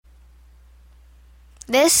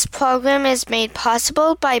This program is made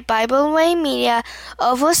possible by Bible Way Media,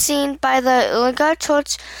 overseen by the Oologah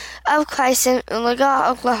Church of Christ in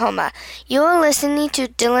Oologah, Oklahoma. You are listening to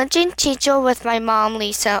Diligent Teacher with my mom,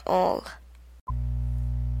 Lisa Earle.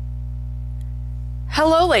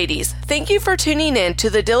 Hello, ladies. Thank you for tuning in to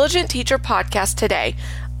the Diligent Teacher podcast today.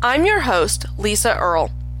 I'm your host, Lisa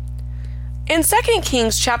Earle. In 2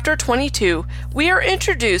 Kings chapter 22, we are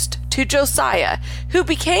introduced to Josiah, who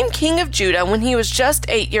became king of Judah when he was just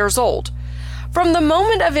 8 years old. From the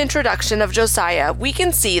moment of introduction of Josiah, we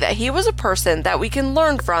can see that he was a person that we can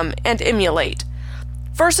learn from and emulate.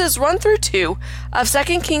 Verses 1 through 2 of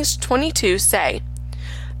 2 Kings 22 say,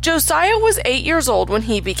 Josiah was 8 years old when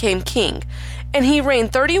he became king, and he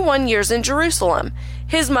reigned 31 years in Jerusalem.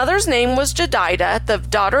 His mother's name was Jedidah, the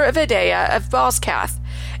daughter of Adaiah of Bozkath.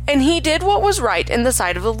 And he did what was right in the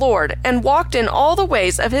sight of the Lord, and walked in all the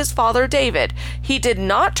ways of his father David. He did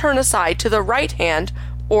not turn aside to the right hand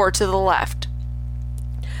or to the left.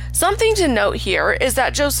 Something to note here is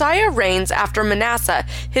that Josiah reigns after Manasseh,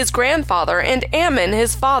 his grandfather, and Amon,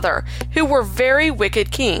 his father, who were very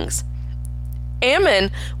wicked kings. Amon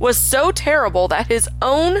was so terrible that his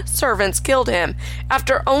own servants killed him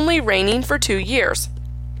after only reigning for 2 years.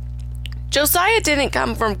 Josiah didn't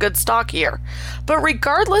come from good stock here, but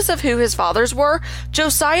regardless of who his fathers were,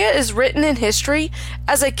 Josiah is written in history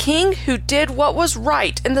as a king who did what was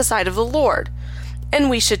right in the sight of the Lord, and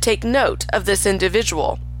we should take note of this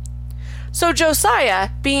individual. So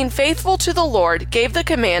Josiah, being faithful to the Lord, gave the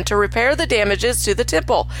command to repair the damages to the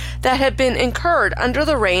temple that had been incurred under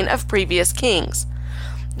the reign of previous kings.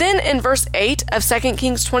 Then in verse 8 of 2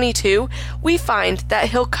 Kings 22, we find that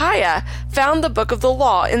Hilkiah found the book of the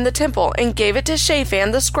law in the temple and gave it to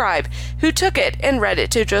Shaphan the scribe, who took it and read it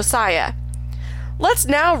to Josiah. Let's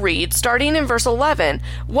now read, starting in verse 11,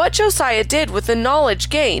 what Josiah did with the knowledge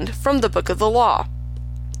gained from the book of the law.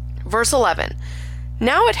 Verse 11,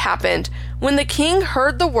 Now it happened, when the king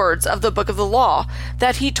heard the words of the book of the law,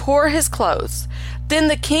 that he tore his clothes. Then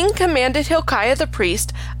the king commanded Hilkiah the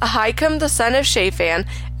priest, Ahikam the son of Shaphan,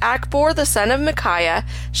 Achbor the son of Micaiah,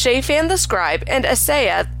 Shaphan the scribe, and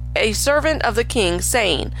Asaiah, a servant of the king,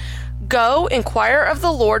 saying, Go, inquire of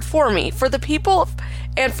the Lord for me, for the people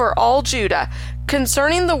and for all Judah,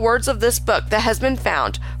 concerning the words of this book that has been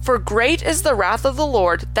found, for great is the wrath of the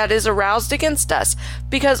Lord that is aroused against us,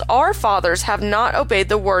 because our fathers have not obeyed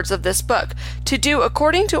the words of this book, to do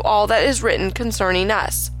according to all that is written concerning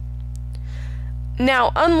us.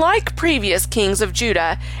 Now, unlike previous kings of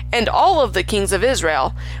Judah and all of the kings of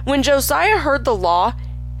Israel, when Josiah heard the law,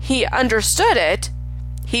 he understood it,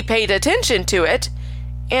 he paid attention to it,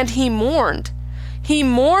 and he mourned. He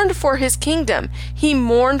mourned for his kingdom. He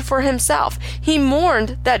mourned for himself. He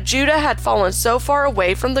mourned that Judah had fallen so far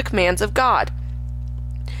away from the commands of God.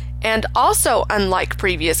 And also, unlike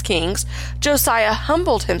previous kings, Josiah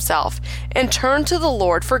humbled himself and turned to the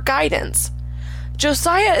Lord for guidance.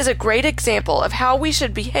 Josiah is a great example of how we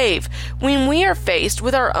should behave when we are faced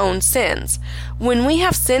with our own sins. When we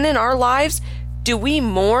have sin in our lives, do we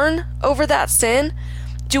mourn over that sin?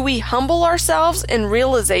 Do we humble ourselves in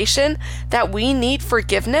realization that we need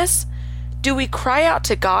forgiveness? Do we cry out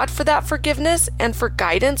to God for that forgiveness and for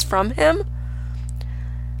guidance from Him?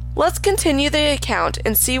 Let's continue the account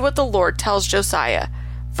and see what the Lord tells Josiah.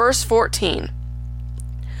 Verse 14.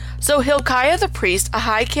 So Hilkiah the priest,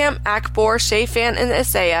 Ahikam, Achbor, Shaphan, and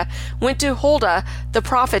Asaiah went to Huldah the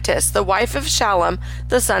prophetess, the wife of Shallum,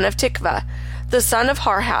 the son of Tikvah, the son of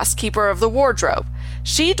Harhas, keeper of the wardrobe.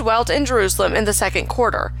 She dwelt in Jerusalem in the 2nd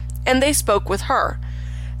quarter, and they spoke with her.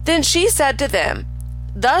 Then she said to them,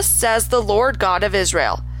 Thus says the Lord God of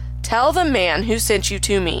Israel, Tell the man who sent you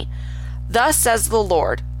to me. Thus says the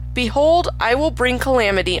Lord, Behold, I will bring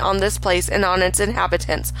calamity on this place and on its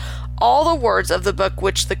inhabitants, all the words of the book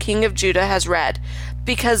which the king of Judah has read,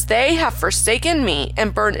 because they have forsaken me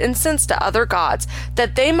and burned incense to other gods,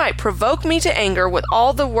 that they might provoke me to anger with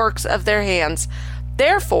all the works of their hands.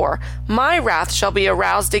 Therefore, my wrath shall be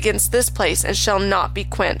aroused against this place and shall not be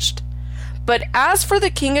quenched. But as for the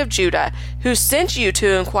king of Judah, who sent you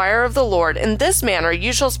to inquire of the Lord, in this manner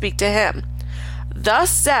you shall speak to him. Thus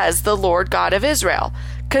says the Lord God of Israel,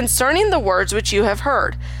 concerning the words which you have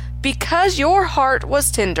heard, because your heart was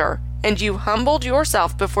tender, and you humbled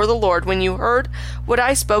yourself before the Lord when you heard what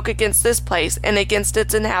I spoke against this place and against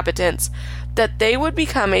its inhabitants, that they would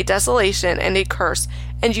become a desolation and a curse,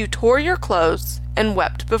 and you tore your clothes and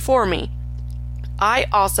wept before me. I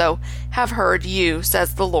also have heard you,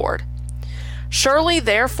 says the Lord. Surely,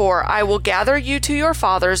 therefore, I will gather you to your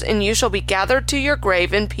fathers, and you shall be gathered to your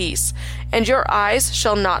grave in peace, and your eyes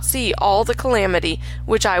shall not see all the calamity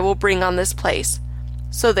which I will bring on this place.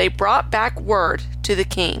 So they brought back word to the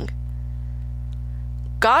king.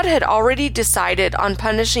 God had already decided on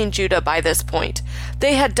punishing Judah by this point.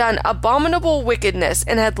 They had done abominable wickedness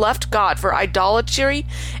and had left God for idolatry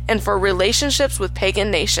and for relationships with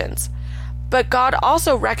pagan nations. But God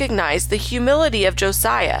also recognized the humility of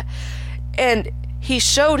Josiah, and he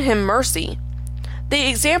showed him mercy. The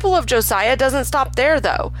example of Josiah doesn't stop there,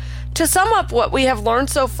 though. To sum up what we have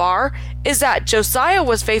learned so far is that Josiah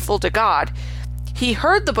was faithful to God. He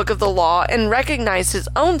heard the book of the law and recognized his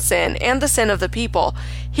own sin and the sin of the people.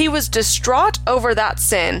 He was distraught over that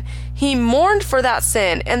sin. He mourned for that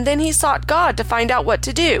sin, and then he sought God to find out what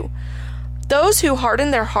to do. Those who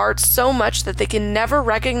harden their hearts so much that they can never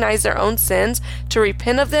recognize their own sins to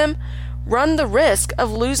repent of them run the risk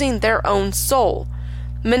of losing their own soul.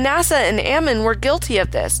 Manasseh and Ammon were guilty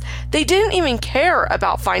of this. They didn't even care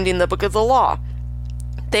about finding the book of the law.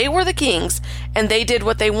 They were the kings, and they did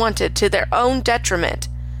what they wanted to their own detriment.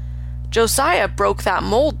 Josiah broke that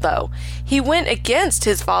mold, though. He went against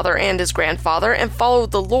his father and his grandfather and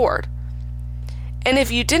followed the Lord. And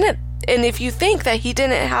if you think that he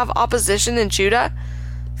didn't have opposition in Judah,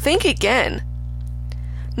 think again.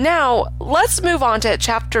 Now, let's move on to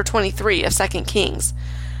chapter 23 of 2 Kings.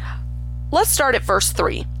 Let's start at verse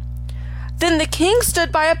 3. Then the king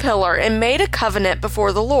stood by a pillar and made a covenant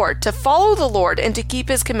before the Lord to follow the Lord and to keep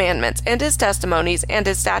his commandments and his testimonies and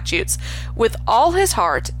his statutes with all his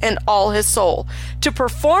heart and all his soul, to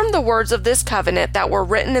perform the words of this covenant that were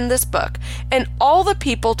written in this book. And all the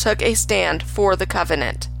people took a stand for the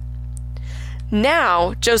covenant.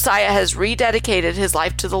 Now Josiah has rededicated his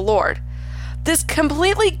life to the Lord. This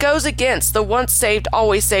completely goes against the once saved,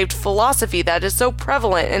 always saved philosophy that is so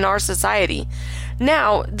prevalent in our society.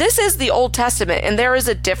 Now, this is the Old Testament, and there is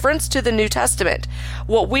a difference to the New Testament,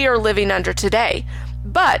 what we are living under today.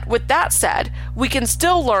 But with that said, we can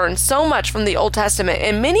still learn so much from the Old Testament,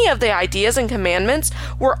 and many of the ideas and commandments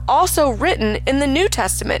were also written in the New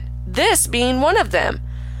Testament, this being one of them.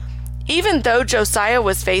 Even though Josiah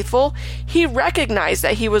was faithful, he recognized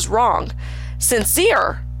that he was wrong,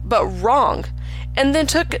 sincere, but wrong, and then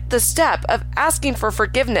took the step of asking for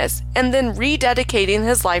forgiveness and then rededicating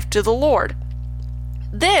his life to the Lord.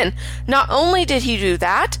 Then, not only did he do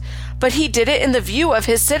that, but he did it in the view of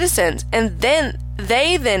his citizens, and then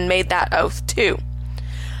they made that oath too.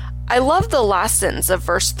 I love the last sentence of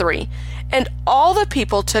verse 3. And all the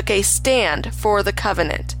people took a stand for the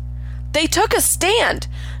covenant. They took a stand.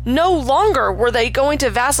 No longer were they going to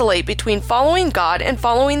vacillate between following God and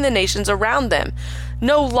following the nations around them.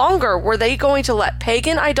 No longer were they going to let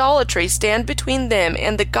pagan idolatry stand between them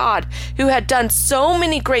and the God who had done so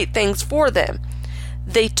many great things for them.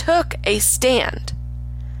 They took a stand.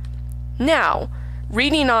 Now,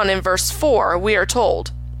 reading on in verse 4, we are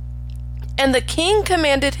told, And the king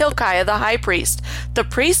commanded Hilkiah the high priest, the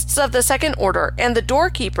priests of the second order, and the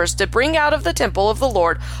doorkeepers to bring out of the temple of the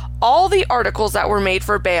Lord all the articles that were made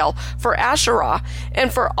for Baal, for Asherah,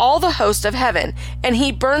 and for all the host of heaven, and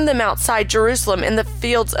he burned them outside Jerusalem in the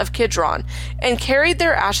fields of Kidron, and carried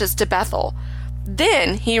their ashes to Bethel.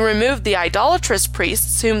 Then he removed the idolatrous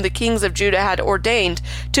priests whom the kings of Judah had ordained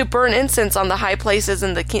to burn incense on the high places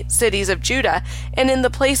in the cities of Judah and in the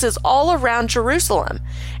places all around Jerusalem,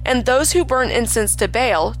 and those who burn incense to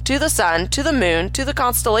Baal, to the sun, to the moon, to the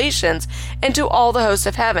constellations, and to all the hosts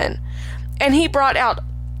of heaven. And he brought out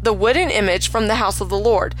the wooden image from the house of the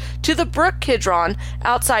Lord to the brook Kidron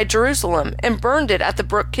outside Jerusalem, and burned it at the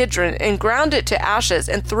brook Kidron, and ground it to ashes,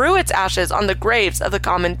 and threw its ashes on the graves of the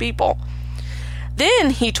common people. Then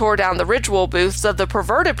he tore down the ritual booths of the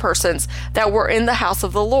perverted persons that were in the house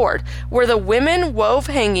of the Lord, where the women wove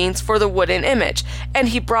hangings for the wooden image. And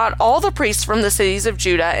he brought all the priests from the cities of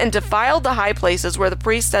Judah, and defiled the high places where the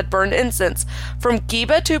priests had burned incense, from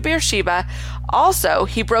Geba to Beersheba. Also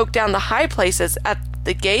he broke down the high places at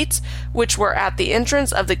the gates which were at the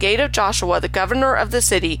entrance of the gate of Joshua, the governor of the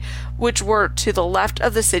city, which were to the left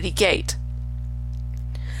of the city gate.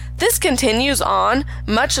 This continues on,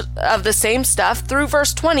 much of the same stuff, through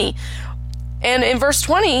verse 20. And in verse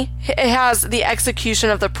 20, it has the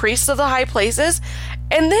execution of the priests of the high places,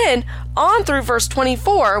 and then on through verse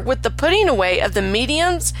 24 with the putting away of the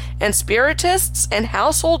mediums and spiritists and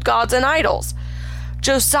household gods and idols.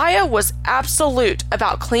 Josiah was absolute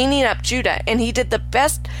about cleaning up Judah, and he did the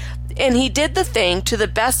thing to the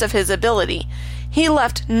best of his ability. He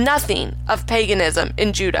left nothing of paganism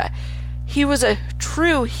in Judah. He was a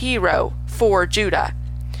true hero for Judah.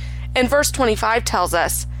 And verse 25 tells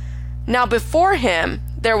us, Now before him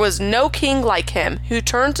there was no king like him, who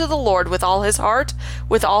turned to the Lord with all his heart,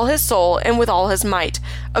 with all his soul, and with all his might,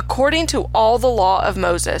 according to all the law of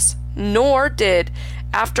Moses. Nor did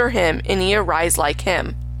after him any arise like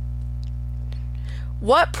him.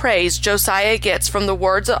 What praise Josiah gets from the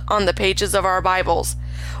words on the pages of our Bibles.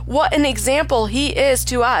 What an example he is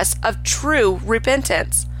to us of true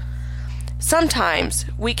repentance. Sometimes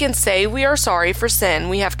we can say we are sorry for sin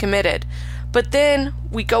we have committed, but then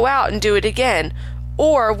we go out and do it again,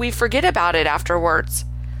 or we forget about it afterwards.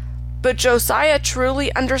 But Josiah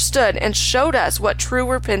truly understood and showed us what true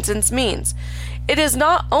repentance means. It is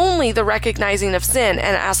not only the recognizing of sin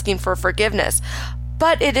and asking for forgiveness,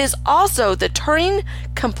 but it is also the turning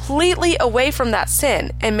completely away from that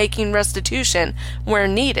sin and making restitution where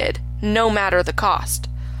needed, no matter the cost.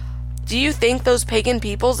 Do you think those pagan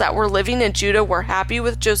peoples that were living in Judah were happy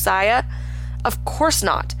with Josiah? Of course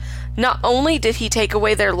not. Not only did he take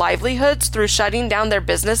away their livelihoods through shutting down their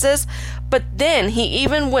businesses, but then he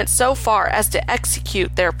even went so far as to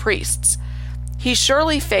execute their priests. He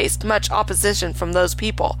surely faced much opposition from those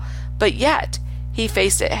people, but yet he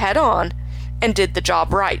faced it head on and did the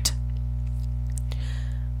job right.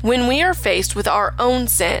 When we are faced with our own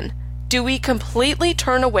sin, do we completely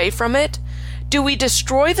turn away from it? Do we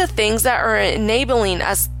destroy the things that are enabling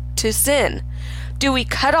us to sin? Do we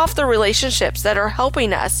cut off the relationships that are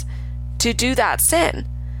helping us to do that sin?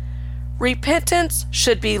 Repentance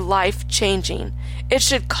should be life-changing. It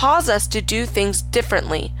should cause us to do things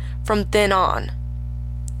differently from then on.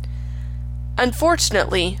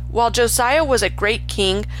 Unfortunately, while Josiah was a great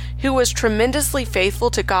king who was tremendously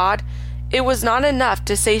faithful to God, it was not enough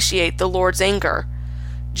to satiate the Lord's anger.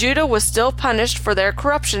 Judah was still punished for their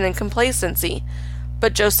corruption and complacency,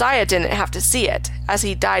 but Josiah didn't have to see it, as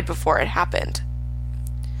he died before it happened.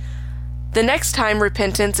 The next time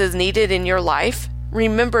repentance is needed in your life,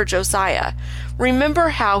 remember Josiah. Remember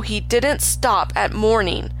how he didn't stop at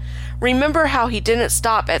mourning. Remember how he didn't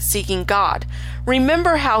stop at seeking God.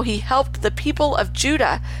 Remember how he helped the people of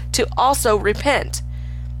Judah to also repent.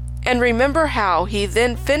 And remember how he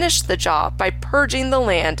then finished the job by purging the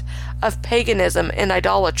land of paganism and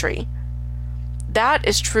idolatry. That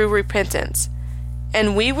is true repentance,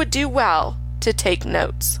 and we would do well to take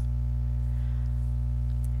notes.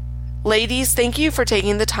 Ladies, thank you for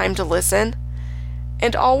taking the time to listen,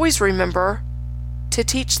 and always remember to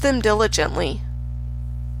teach them diligently.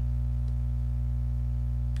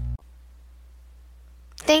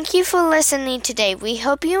 Thank you for listening today. We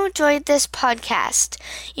hope you enjoyed this podcast.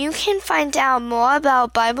 You can find out more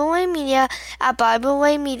about Bible Way Media at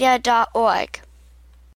BibleWayMedia.org.